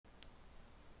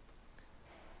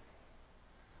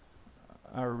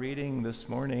Our reading this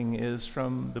morning is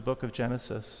from the book of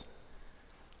Genesis.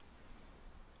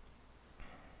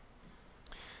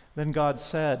 Then God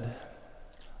said,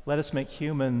 "Let us make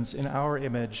humans in our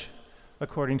image,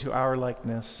 according to our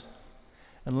likeness,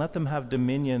 and let them have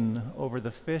dominion over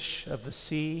the fish of the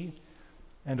sea,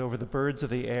 and over the birds of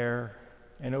the air,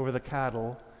 and over the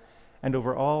cattle, and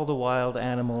over all the wild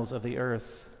animals of the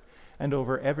earth, and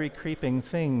over every creeping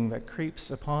thing that creeps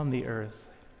upon the earth."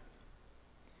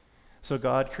 So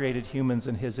God created humans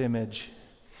in his image.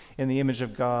 In the image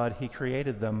of God, he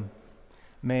created them.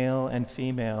 Male and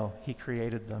female, he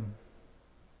created them.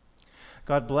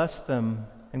 God blessed them,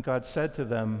 and God said to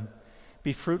them,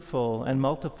 "Be fruitful and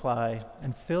multiply,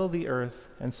 and fill the earth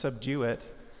and subdue it,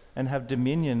 and have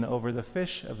dominion over the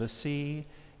fish of the sea,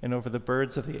 and over the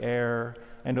birds of the air,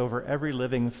 and over every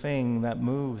living thing that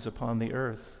moves upon the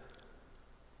earth."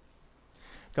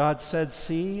 God said,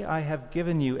 "See, I have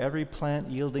given you every plant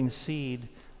yielding seed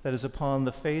that is upon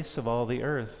the face of all the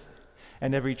earth,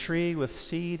 and every tree with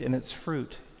seed in its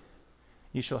fruit.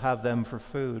 You shall have them for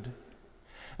food.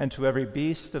 And to every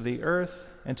beast of the earth,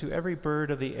 and to every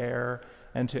bird of the air,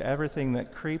 and to everything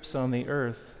that creeps on the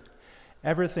earth,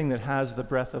 everything that has the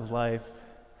breath of life,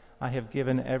 I have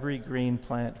given every green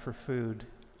plant for food."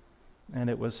 And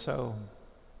it was so.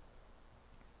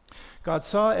 God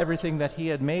saw everything that he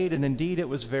had made, and indeed it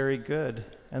was very good.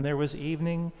 And there was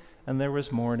evening, and there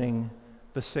was morning,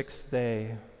 the sixth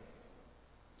day.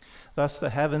 Thus the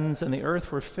heavens and the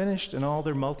earth were finished in all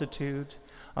their multitude.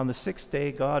 On the sixth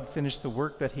day God finished the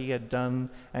work that he had done,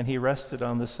 and he rested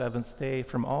on the seventh day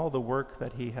from all the work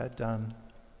that he had done.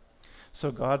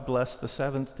 So God blessed the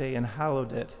seventh day and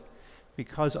hallowed it,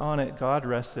 because on it God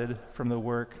rested from the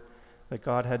work that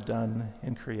God had done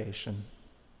in creation.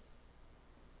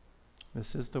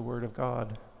 This is the word of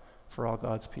God for all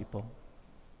God's people.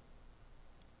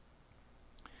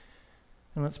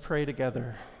 And let's pray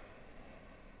together.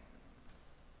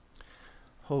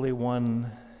 Holy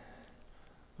One,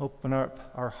 open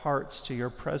up our hearts to your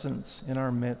presence in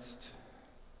our midst,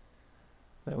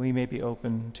 that we may be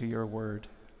open to your word.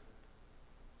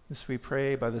 This we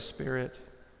pray by the Spirit,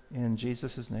 in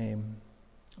Jesus' name.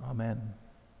 Amen.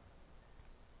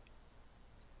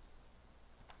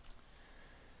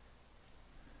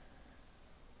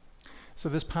 So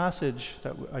this passage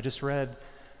that I just read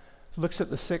looks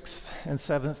at the sixth and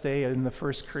seventh day in the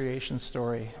first creation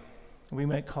story. We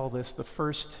might call this the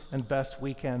first and best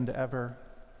weekend ever.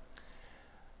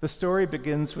 The story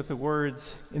begins with the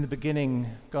words, "In the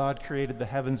beginning, God created the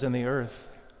heavens and the earth."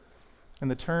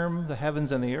 And the term, the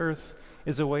heavens and the earth,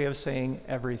 is a way of saying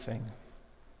everything.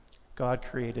 God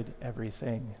created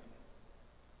everything.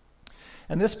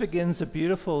 And this begins a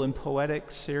beautiful and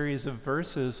poetic series of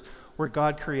verses where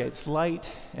God creates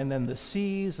light, and then the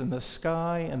seas and the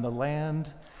sky and the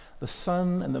land, the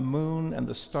sun and the moon and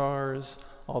the stars,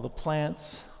 all the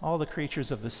plants, all the creatures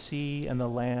of the sea and the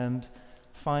land,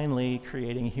 finally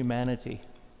creating humanity.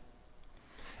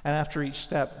 And after each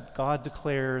step, God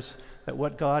declares that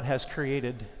what God has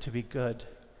created to be good.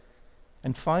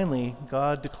 And finally,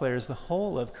 God declares the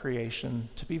whole of creation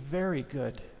to be very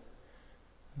good.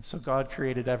 So God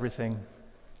created everything,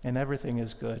 and everything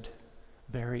is good.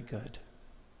 Very good.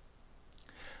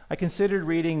 I considered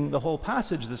reading the whole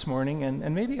passage this morning,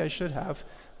 and maybe I should have,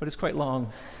 but it's quite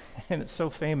long, and it's so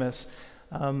famous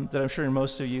that I'm sure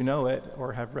most of you know it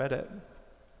or have read it.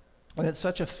 And it's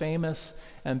such a famous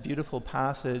and beautiful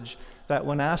passage that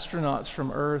when astronauts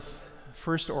from Earth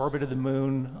first orbited the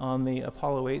moon on the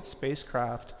Apollo 8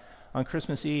 spacecraft on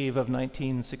Christmas Eve of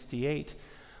 1968,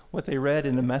 what they read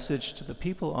in a message to the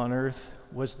people on Earth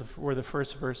were the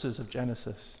first verses of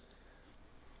Genesis.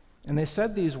 And they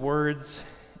said these words,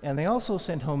 and they also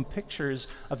sent home pictures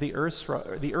of the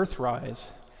Earthrise.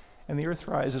 And the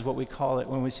Earthrise is what we call it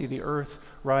when we see the Earth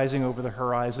rising over the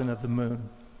horizon of the moon.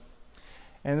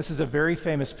 And this is a very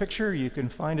famous picture. You can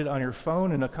find it on your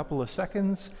phone in a couple of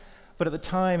seconds. But at the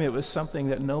time, it was something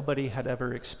that nobody had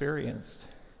ever experienced.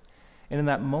 And in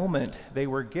that moment, they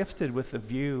were gifted with the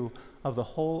view of the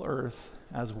whole Earth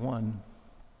as one.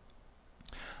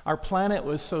 Our planet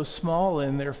was so small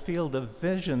in their field of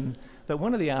vision that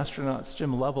one of the astronauts,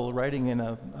 Jim Lovell, writing in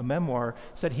a memoir,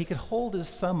 said he could hold his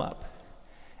thumb up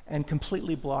and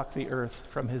completely block the Earth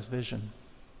from his vision.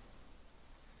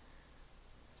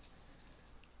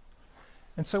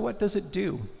 And so what does it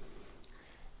do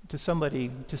to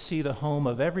somebody to see the home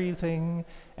of everything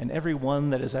and everyone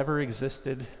that has ever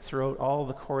existed throughout all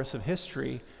the course of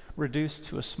history reduced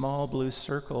to a small blue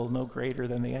circle no greater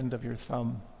than the end of your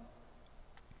thumb?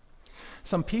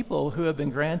 Some people who have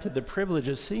been granted the privilege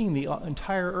of seeing the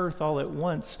entire earth all at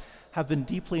once have been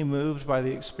deeply moved by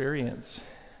the experience.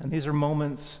 And these are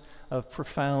moments of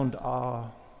profound awe.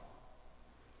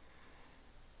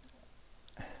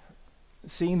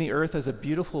 Seeing the earth as a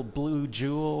beautiful blue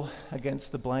jewel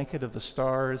against the blanket of the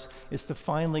stars is to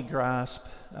finally grasp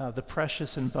the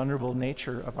precious and vulnerable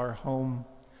nature of our home,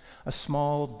 a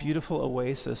small, beautiful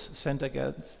oasis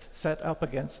set up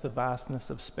against the vastness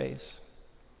of space.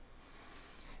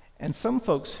 And some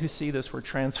folks who see this were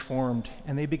transformed,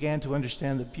 and they began to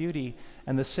understand the beauty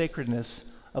and the sacredness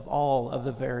of all of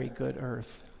the very good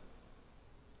earth.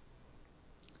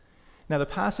 Now, the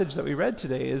passage that we read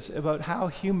today is about how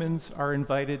humans are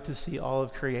invited to see all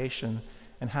of creation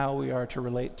and how we are to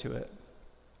relate to it.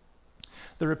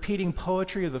 The repeating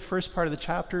poetry of the first part of the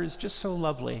chapter is just so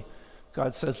lovely.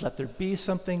 God says, let there be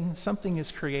something, something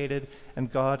is created,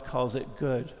 and God calls it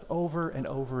good over and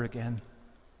over again.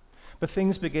 But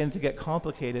things begin to get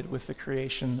complicated with the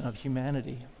creation of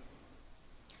humanity.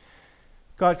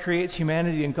 God creates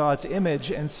humanity in God's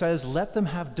image and says, let them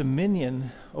have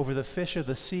dominion over the fish of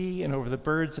the sea and over the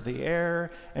birds of the air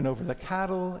and over the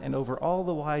cattle and over all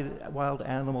the wild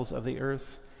animals of the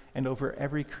earth and over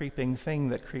every creeping thing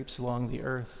that creeps along the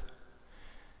earth.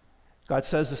 God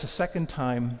says this a second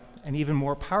time, and even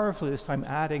more powerfully this time,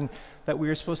 adding that we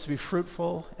are supposed to be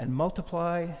fruitful and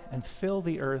multiply and fill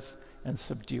the earth and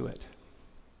subdue it.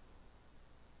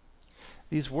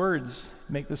 These words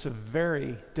make this a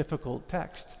very difficult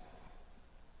text.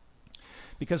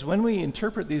 Because when we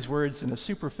interpret these words in a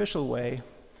superficial way,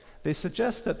 they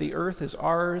suggest that the earth is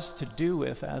ours to do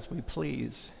with as we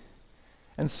please.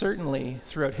 And certainly,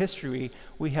 throughout history,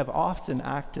 we have often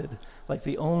acted like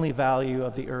the only value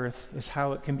of the earth is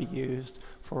how it can be used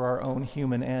for our own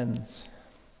human ends.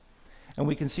 And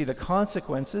we can see the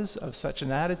consequences of such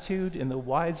an attitude in the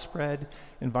widespread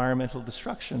environmental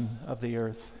destruction of the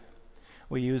earth.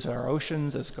 We use our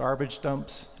oceans as garbage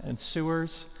dumps and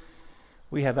sewers.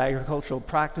 We have agricultural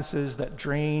practices that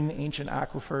drain ancient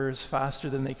aquifers faster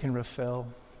than they can refill.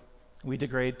 We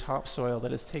degrade topsoil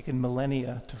that has taken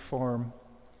millennia to form.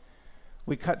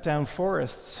 We cut down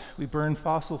forests. We burn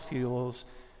fossil fuels,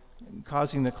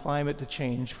 causing the climate to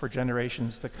change for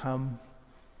generations to come.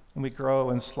 And we grow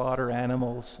and slaughter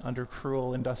animals under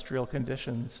cruel industrial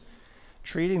conditions,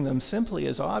 treating them simply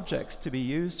as objects to be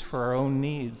used for our own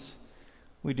needs.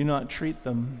 We do not treat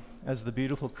them as the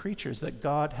beautiful creatures that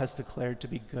God has declared to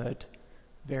be good,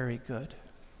 very good.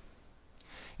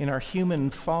 In our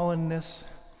human fallenness,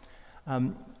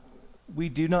 we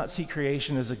do not see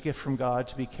creation as a gift from God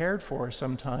to be cared for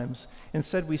sometimes.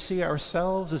 Instead, we see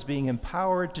ourselves as being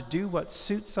empowered to do what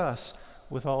suits us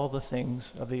with all the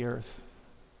things of the earth.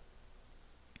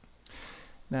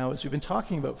 Now, as we've been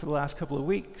talking about for the last couple of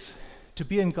weeks, to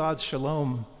be in God's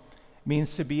shalom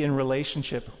means to be in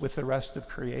relationship with the rest of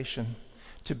creation,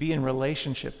 to be in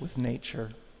relationship with nature.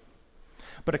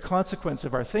 But a consequence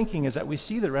of our thinking is that we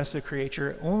see the rest of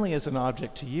creature only as an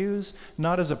object to use,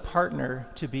 not as a partner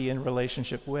to be in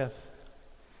relationship with.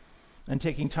 And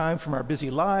taking time from our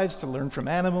busy lives to learn from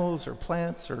animals or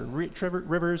plants or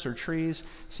rivers or trees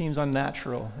seems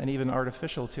unnatural and even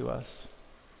artificial to us.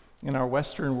 In our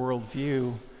Western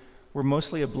worldview, we're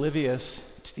mostly oblivious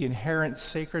to the inherent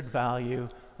sacred value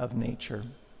of nature.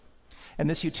 And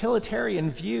this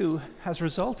utilitarian view has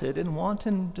resulted in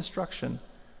wanton destruction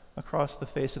across the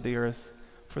face of the earth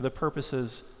for the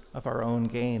purposes of our own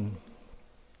gain.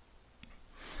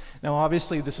 Now,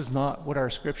 obviously, this is not what our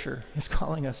scripture is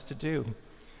calling us to do.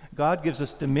 God gives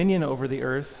us dominion over the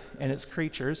earth and its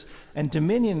creatures, and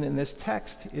dominion in this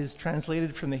text is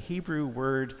translated from the Hebrew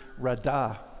word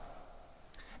radah.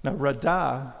 Now,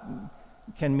 radah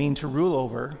can mean to rule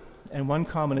over, and one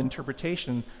common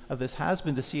interpretation of this has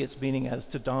been to see its meaning as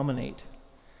to dominate.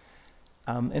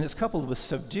 And it's coupled with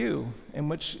subdue, and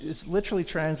which is literally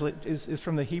is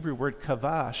from the Hebrew word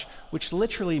kavash, which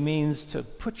literally means to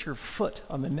put your foot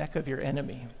on the neck of your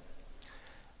enemy.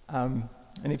 And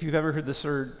if you've ever heard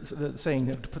the saying,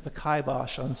 to put the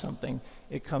kibosh on something,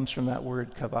 it comes from that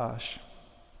word kavash.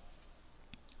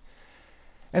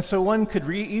 And so one could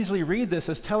easily read this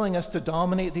as telling us to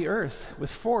dominate the earth with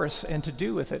force and to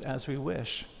do with it as we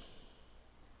wish.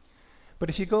 But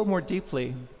if you go more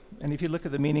deeply, and if you look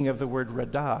at the meaning of the word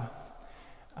radah,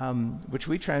 which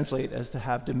we translate as to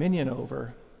have dominion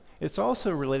over, it's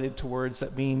also related to words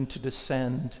that mean to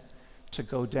descend, to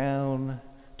go down,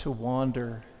 to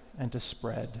wander, and to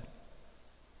spread.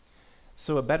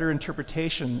 So a better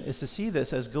interpretation is to see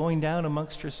this as going down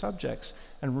amongst your subjects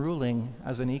and ruling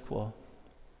as an equal.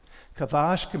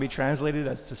 Kavash can be translated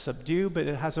as to subdue, but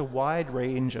it has a wide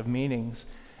range of meanings.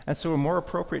 And so a more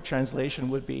appropriate translation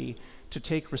would be to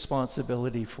take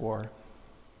responsibility for.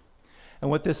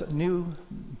 And what this new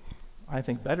I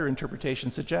think, better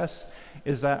interpretation suggests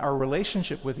is that our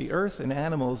relationship with the earth and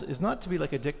animals is not to be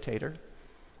like a dictator,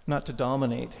 not to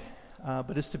dominate,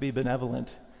 but is to be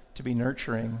benevolent, to be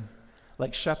nurturing,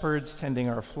 like shepherds tending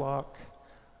our flock,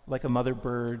 like a mother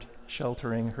bird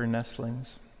sheltering her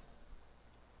nestlings.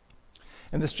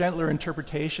 And this gentler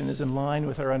interpretation is in line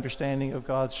with our understanding of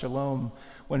God's shalom,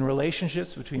 when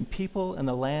relationships between people and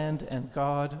the land and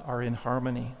God are in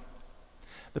harmony.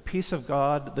 The peace of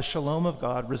God, the shalom of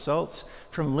God, results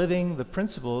from living the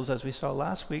principles, as we saw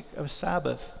last week, of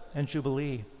Sabbath and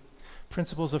Jubilee,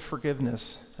 principles of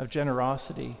forgiveness, of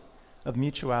generosity, of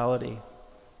mutuality,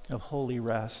 of holy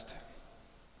rest.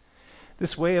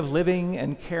 This way of living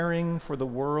and caring for the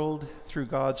world through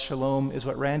God's shalom is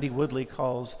what Randy Woodley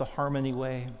calls the harmony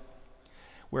way,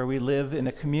 where we live in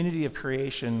a community of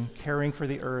creation, caring for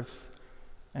the earth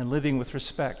and living with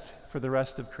respect for the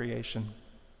rest of creation.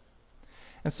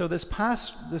 And so this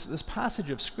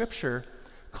passage of Scripture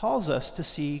calls us to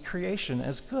see creation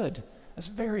as good, as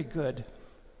very good.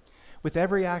 With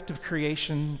every act of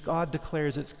creation, God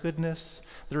declares its goodness.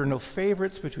 There are no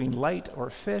favorites between light or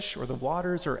fish or the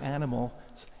waters or animals.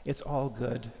 It's all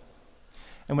good.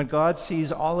 And when God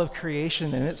sees all of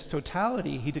creation in its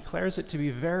totality, he declares it to be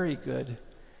very good.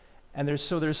 And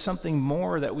there's something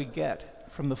more that we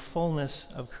get from the fullness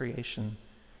of creation,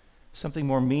 something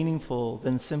more meaningful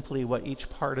than simply what each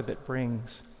part of it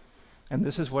brings. And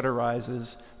this is what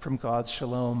arises from God's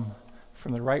shalom,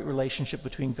 from the right relationship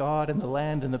between God and the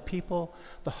land and the people,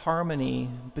 the harmony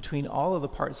between all of the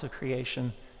parts of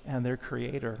creation and their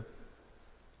creator.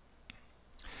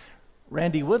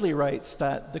 Randy Woodley writes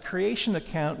that the creation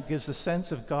account gives a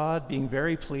sense of God being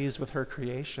very pleased with her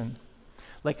creation.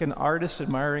 Like an artist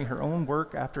admiring her own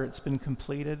work after it's been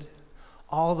completed,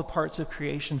 all the parts of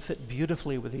creation fit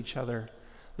beautifully with each other.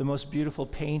 The most beautiful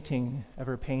painting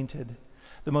ever painted,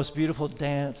 the most beautiful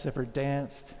dance ever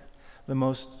danced, the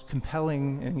most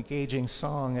compelling and engaging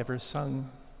song ever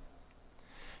sung.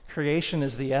 Creation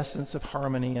is the essence of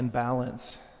harmony and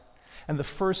balance. And the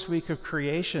first week of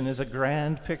creation is a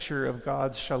grand picture of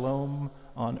God's shalom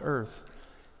on earth.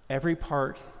 Every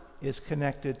part is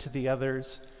connected to the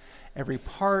others. Every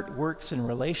part works in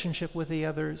relationship with the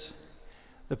others.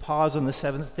 The pause on the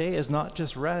seventh day is not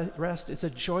just rest, it's a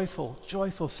joyful,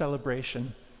 joyful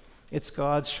celebration. It's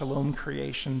God's shalom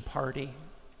creation party.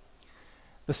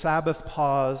 The Sabbath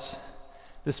pause,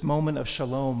 this moment of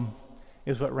shalom,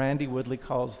 is what Randy Woodley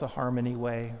calls the harmony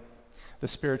way, the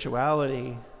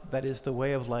spirituality that is the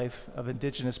way of life of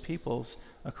Indigenous peoples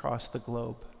across the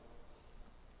globe.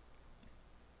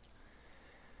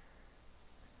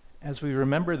 As we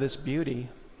remember this beauty,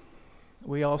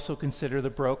 we also consider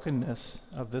the brokenness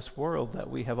of this world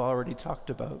that we have already talked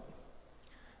about.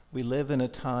 We live in a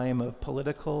time of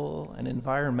political and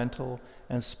environmental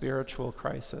and spiritual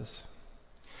crisis.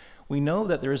 We know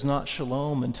that there is not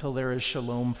shalom until there is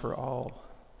shalom for all.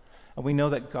 And we know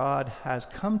that God has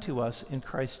come to us in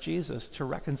Christ Jesus to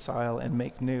reconcile and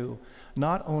make new,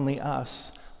 not only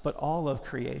us, but all of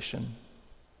creation.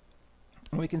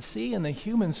 And we can see in the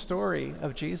human story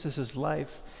of Jesus'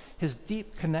 life his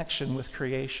deep connection with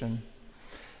creation.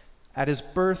 At his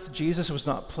birth, Jesus was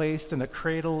not placed in a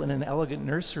cradle in an elegant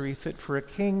nursery fit for a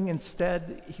king.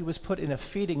 Instead, he was put in a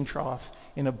feeding trough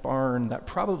in a barn that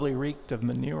probably reeked of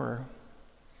manure.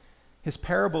 His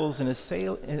parables and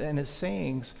his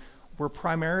sayings were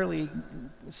primarily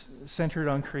centered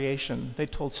on creation. They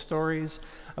told stories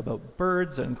about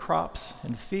birds and crops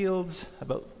and fields,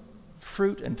 about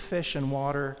fruit and fish and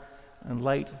water, and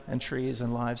light and trees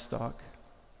and livestock.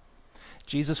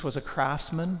 Jesus was a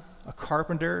craftsman, a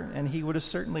carpenter, and he would have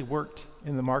certainly worked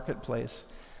in the marketplace.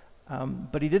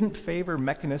 But he didn't favor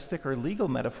mechanistic or legal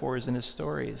metaphors in his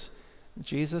stories.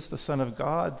 Jesus, the Son of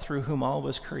God, through whom all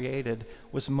was created,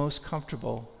 was most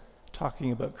comfortable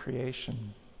talking about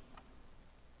creation.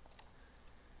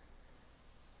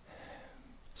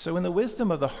 So in the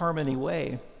wisdom of the harmony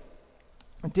way,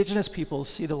 Indigenous peoples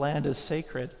see the land as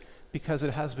sacred because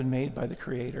it has been made by the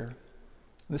Creator.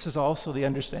 This is also the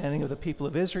understanding of the people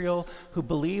of Israel, who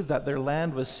believed that their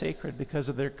land was sacred because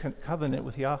of their covenant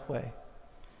with Yahweh.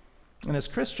 And as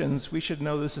Christians, we should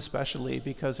know this especially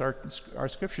because our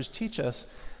scriptures teach us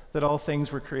that all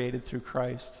things were created through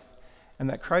Christ, and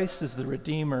that Christ is the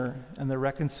Redeemer and the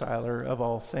reconciler of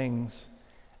all things,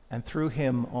 and through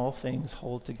him all things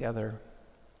hold together.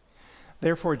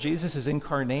 Therefore, Jesus'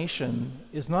 incarnation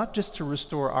is not just to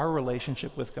restore our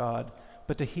relationship with God,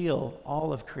 but to heal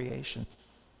all of creation.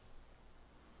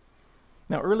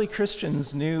 Now, early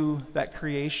Christians knew that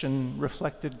creation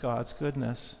reflected God's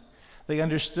goodness. They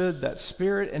understood that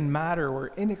spirit and matter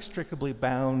were inextricably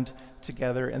bound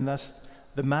together, and thus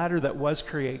the matter that was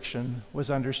creation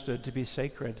was understood to be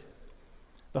sacred.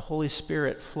 The Holy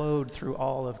Spirit flowed through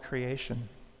all of creation.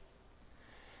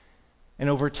 And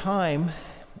over time,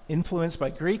 influenced by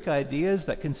Greek ideas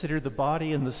that considered the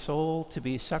body and the soul to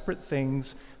be separate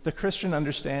things, the Christian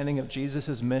understanding of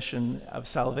Jesus' mission of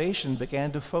salvation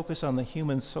began to focus on the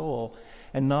human soul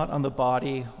and not on the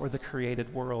body or the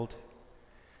created world.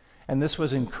 And this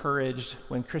was encouraged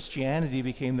when Christianity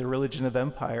became the religion of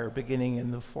empire beginning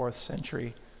in the 4th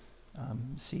century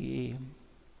CE.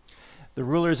 The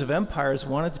rulers of empires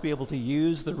wanted to be able to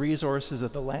use the resources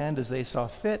of the land as they saw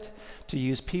fit, to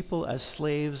use people as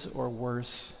slaves or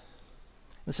worse.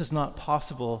 This is not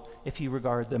possible if you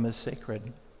regard them as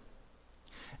sacred.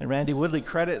 And Randy Woodley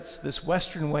credits this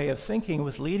Western way of thinking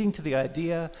with leading to the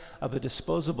idea of a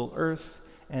disposable earth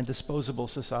and disposable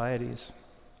societies.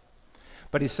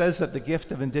 But he says that the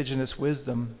gift of Indigenous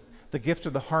wisdom, the gift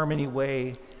of the harmony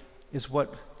way, is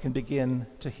what can begin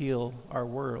to heal our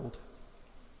world.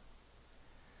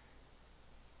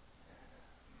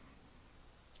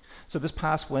 So this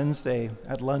past Wednesday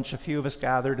at lunch, a few of us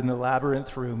gathered in the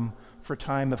Labyrinth room for a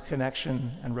time of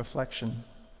connection and reflection.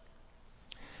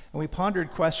 And we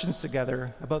pondered questions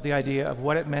together about the idea of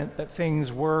what it meant that things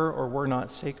were or were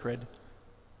not sacred.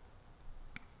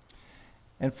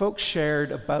 And folks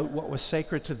shared about what was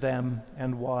sacred to them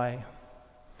and why.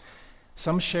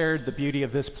 Some shared the beauty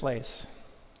of this place.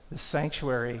 This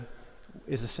sanctuary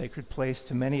is a sacred place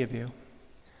to many of you.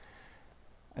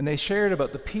 And they shared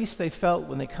about the peace they felt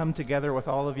when they come together with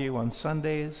all of you on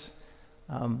Sundays,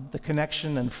 the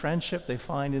connection and friendship they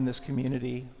find in this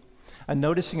community, a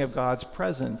noticing of God's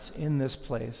presence in this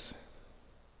place.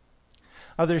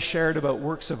 Others shared about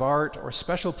works of art or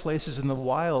special places in the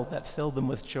wild that filled them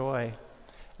with joy,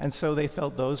 and so they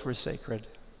felt those were sacred.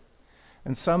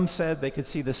 And some said they could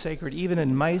see the sacred even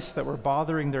in mice that were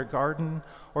bothering their garden,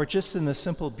 or just in the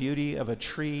simple beauty of a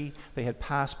tree they had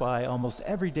passed by almost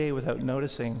every day without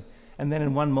noticing, and then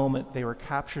in one moment they were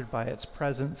captured by its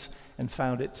presence and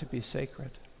found it to be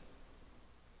sacred.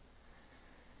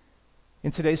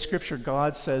 In today's scripture,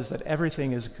 God says that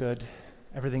everything is good.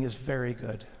 Everything is very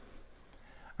good.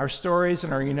 Our stories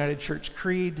in our United Church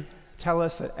Creed tell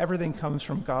us that everything comes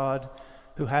from God,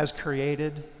 who has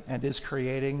created and is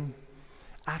creating,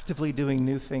 actively doing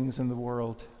new things in the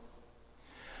world.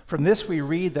 From this we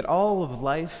read that all of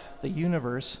life, the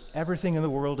universe, everything in the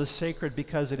world is sacred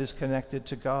because it is connected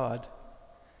to God.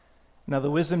 Now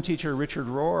the wisdom teacher Richard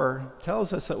Rohr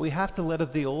tells us that we have to let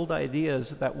of the old ideas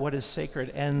that what is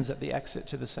sacred ends at the exit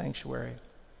to the sanctuary.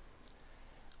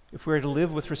 If we are to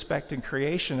live with respect in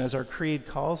creation, as our creed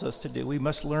calls us to do, we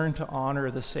must learn to honor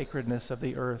the sacredness of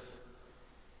the earth.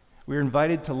 We are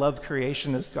invited to love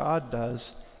creation as God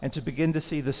does, and to begin to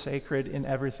see the sacred in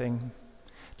everything,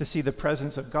 to see the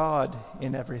presence of God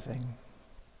in everything.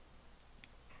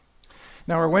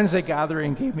 Now, our Wednesday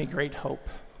gathering gave me great hope,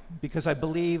 because I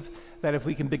believe that if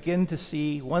we can begin to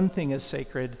see one thing as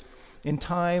sacred, in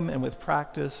time and with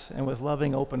practice and with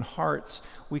loving open hearts,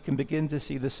 we can begin to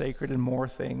see the sacred in more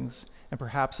things, and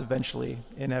perhaps eventually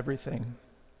in everything.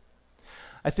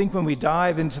 I think when we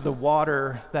dive into the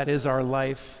water that is our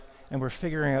life, and we're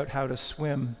figuring out how to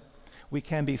swim, we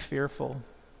can be fearful.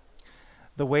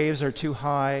 The waves are too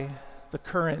high, the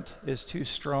current is too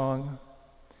strong.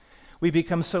 We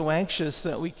become so anxious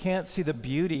that we can't see the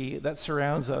beauty that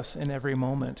surrounds us in every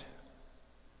moment.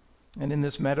 And in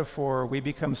this metaphor, we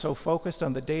become so focused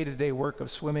on the day-to-day work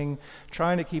of swimming,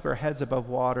 trying to keep our heads above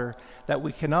water, that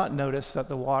we cannot notice that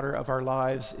the water of our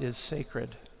lives is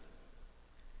sacred.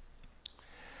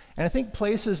 And I think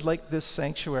places like this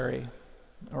sanctuary,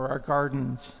 or our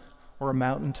gardens, or a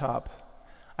mountaintop,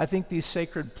 I think these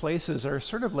sacred places are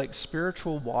sort of like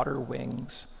spiritual water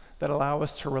wings that allow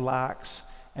us to relax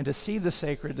and to see the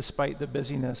sacred despite the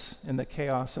busyness and the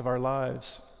chaos of our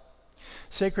lives.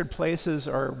 Sacred places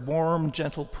are warm,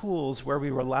 gentle pools where we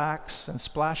relax and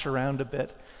splash around a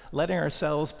bit, letting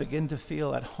ourselves begin to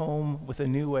feel at home with a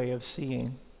new way of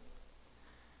seeing.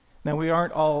 Now, we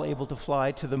aren't all able to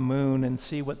fly to the moon and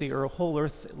see what the whole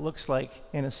earth looks like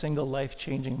in a single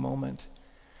life-changing moment.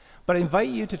 But I invite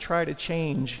you to try to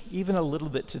change, even a little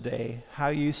bit today, how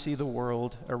you see the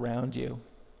world around you.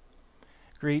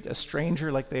 Greet a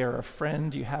stranger like they are a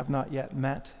friend you have not yet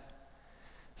met.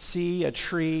 See a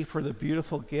tree for the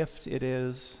beautiful gift it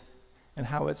is, and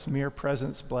how its mere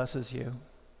presence blesses you.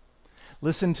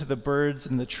 Listen to the birds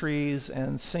in the trees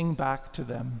and sing back to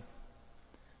them.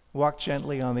 Walk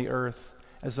gently on the earth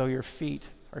as though your feet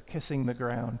are kissing the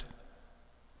ground.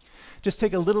 Just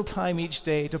take a little time each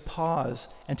day to pause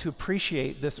and to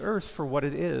appreciate this earth for what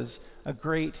it is, a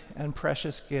great and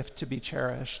precious gift to be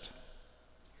cherished.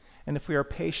 And if we are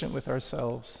patient with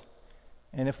ourselves,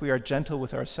 and if we are gentle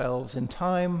with ourselves in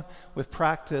time, with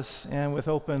practice, and with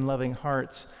open, loving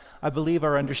hearts, I believe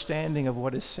our understanding of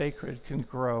what is sacred can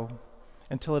grow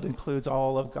until it includes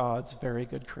all of God's very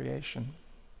good creation.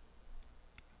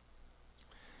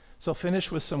 So I'll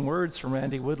finish with some words from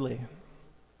Randy Woodley.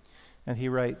 And he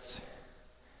writes,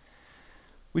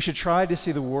 "We should try to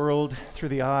see the world through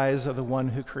the eyes of the one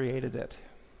who created it.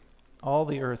 All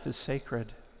the earth is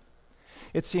sacred.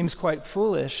 It seems quite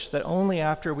foolish that only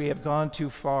after we have gone too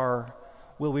far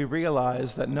will we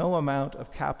realize that no amount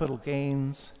of capital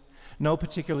gains, no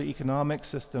particular economic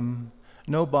system,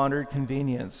 no bonded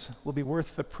convenience will be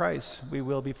worth the price we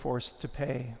will be forced to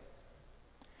pay."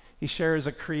 He shares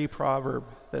a Cree proverb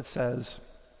that says,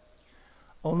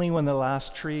 "Only when the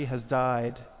last tree has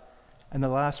died and the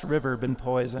last river been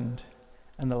poisoned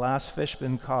and the last fish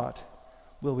been caught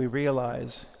will we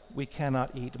realize we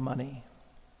cannot eat money."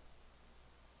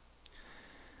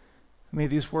 May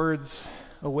these words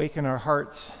awaken our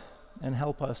hearts and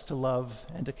help us to love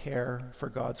and to care for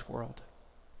God's world.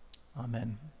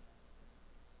 Amen.